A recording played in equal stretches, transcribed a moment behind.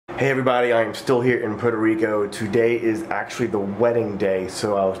Hey everybody, I am still here in Puerto Rico. Today is actually the wedding day,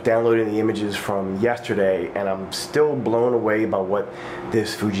 so I was downloading the images from yesterday and I'm still blown away by what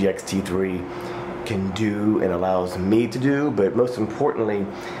this Fuji XT3 can do and allows me to do, but most importantly,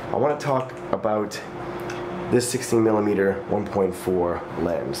 I want to talk about this 16mm 1.4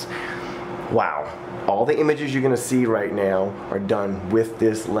 lens. Wow. All the images you're going to see right now are done with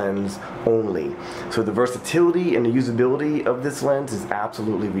this lens only. So the versatility and the usability of this lens is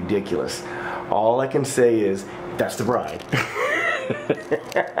absolutely ridiculous. All I can say is, that's the bride.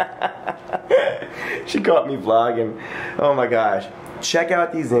 She caught me vlogging. Oh my gosh. Check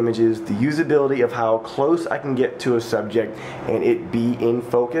out these images, the usability of how close I can get to a subject and it be in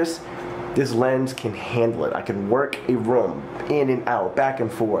focus. This lens can handle it. I can work a room in and out, back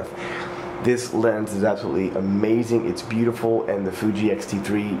and forth. This lens is absolutely amazing. It's beautiful, and the Fuji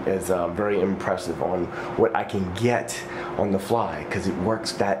XT3 is very impressive on what I can get on the fly because it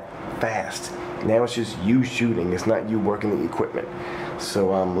works that fast. Now it's just you shooting. It's not you working the equipment.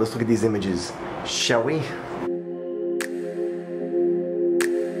 So let's look at these images, shall we?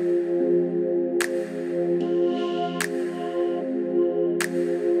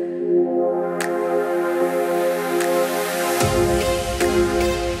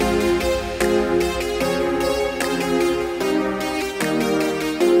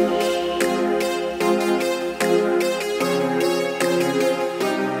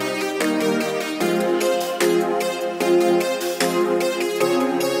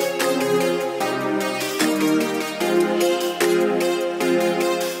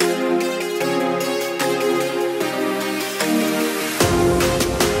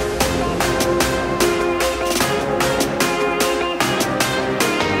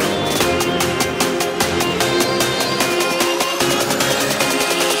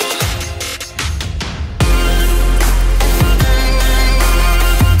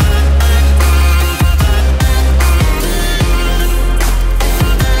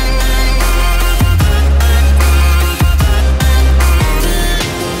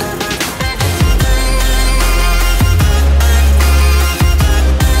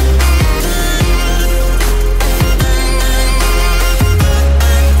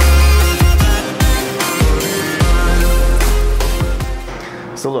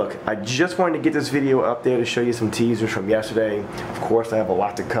 So look, I just wanted to get this video up there to show you some teasers from yesterday. Of course, I have a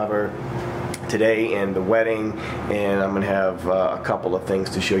lot to cover today and the wedding, and I'm going to have a couple of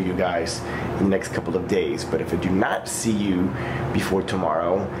things to show you guys in the next couple of days. But if I do not see you before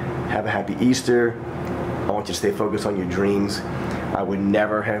tomorrow, have a happy Easter. I want you to stay focused on your dreams. I would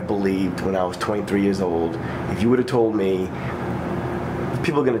never have believed when I was 23 years old, if you would have told me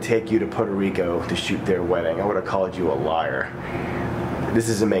people are going to take you to Puerto Rico to shoot their wedding, I would have called you a liar. This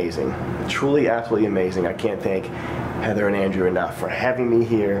is amazing. Truly, absolutely amazing. I can't thank Heather and Andrew enough for having me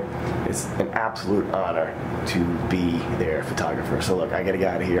here. It's an absolute honor to be their photographer. So look, I gotta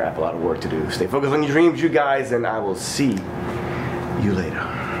get out of here. I have a lot of work to do. Stay focused on your dreams, you guys, and I will see you later.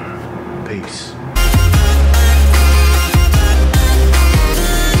 Peace.